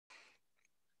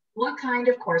What kind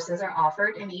of courses are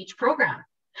offered in each program?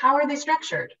 How are they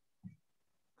structured?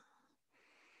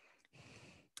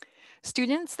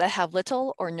 Students that have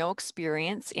little or no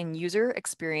experience in user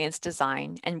experience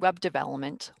design and web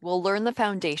development will learn the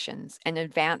foundations and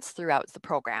advance throughout the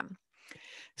program.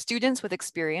 Students with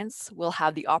experience will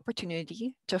have the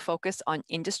opportunity to focus on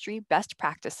industry best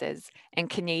practices and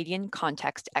Canadian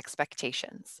context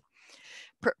expectations.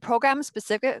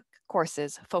 Program-specific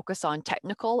courses focus on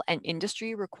technical and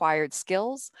industry-required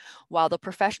skills, while the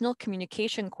professional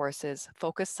communication courses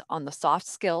focus on the soft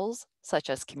skills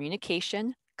such as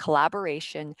communication,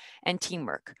 collaboration, and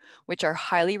teamwork, which are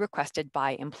highly requested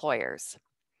by employers.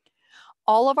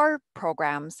 All of our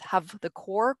programs have the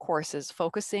core courses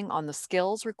focusing on the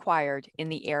skills required in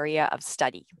the area of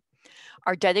study.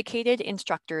 Our dedicated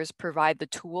instructors provide the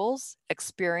tools,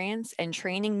 experience, and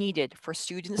training needed for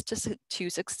students to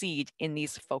succeed in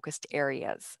these focused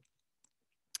areas.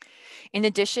 In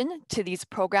addition to these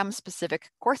program-specific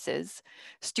courses,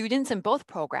 students in both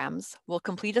programs will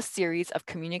complete a series of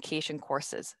communication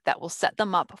courses that will set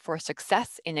them up for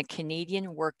success in a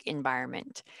Canadian work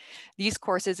environment. These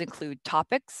courses include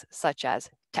topics such as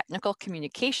technical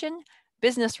communication,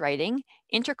 business writing,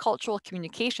 intercultural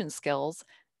communication skills,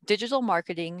 digital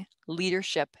marketing,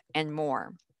 leadership, and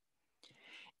more.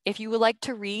 If you would like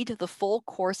to read the full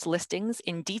course listings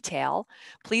in detail,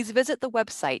 please visit the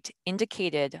website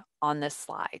indicated on this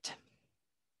slide.